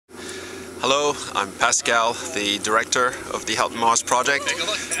Hello, I'm Pascal, the director of the haughton-mars project.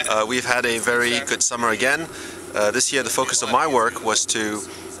 We've had a very good summer again. This year the focus of my work was to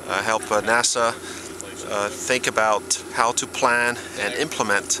help NASA think about how to plan and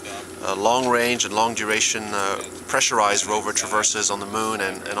implement long-range and long-duration pressurized rover traverses on the Moon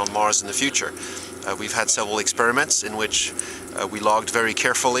and on Mars in the future. We've had several experiments in which we logged very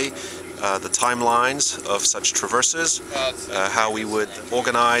carefully the timelines of such traverses, how we would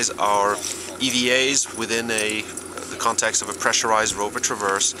organize our EVAs within the context of a pressurized rover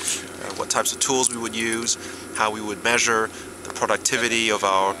traverse, what types of tools we would use, how we would measure the productivity of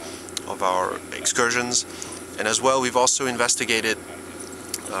our excursions, and as well we've also investigated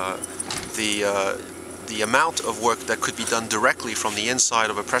the amount of work that could be done directly from the inside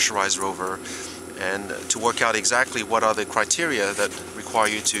of a pressurized rover, and to work out exactly what are the criteria that require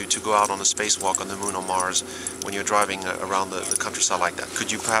you to go out on a spacewalk on the Moon or Mars when you're driving around the countryside like that.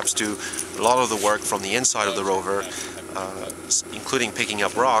 Could you perhaps do a lot of the work from the inside of the rover, including picking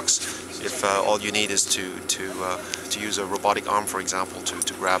up rocks, if all you need is to use a robotic arm, for example,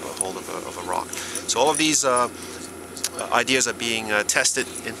 to grab a hold of a rock. So all of these ideas are being tested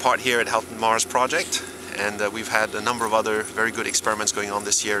in part here at haughton-mars project, and we've had a number of other very good experiments going on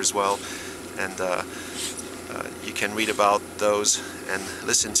this year as well. And you can read about those and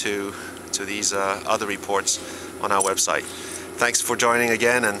listen to these other reports on our website. Thanks for joining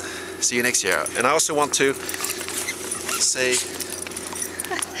again, and see you next year. And I also want to say...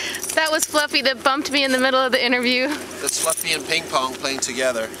 That was Fluffy that bumped me in the middle of the interview. That's Fluffy and Ping Pong playing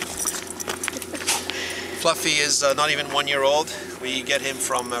together. Fluffy is not even 1 year old. We get him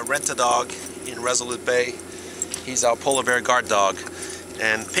from Rent-A-Dog in Resolute Bay. He's our polar bear guard dog.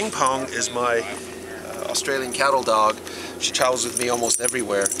 And Ping Pong is my Australian cattle dog. She travels with me almost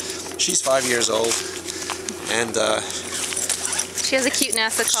everywhere. She's 5 years old, and she has a cute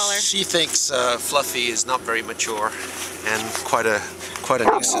NASA collar. She thinks Fluffy is not very mature and quite a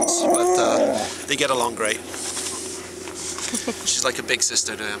nuisance, but they get along great. She's like a big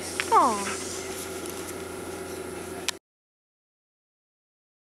sister to him. Aww.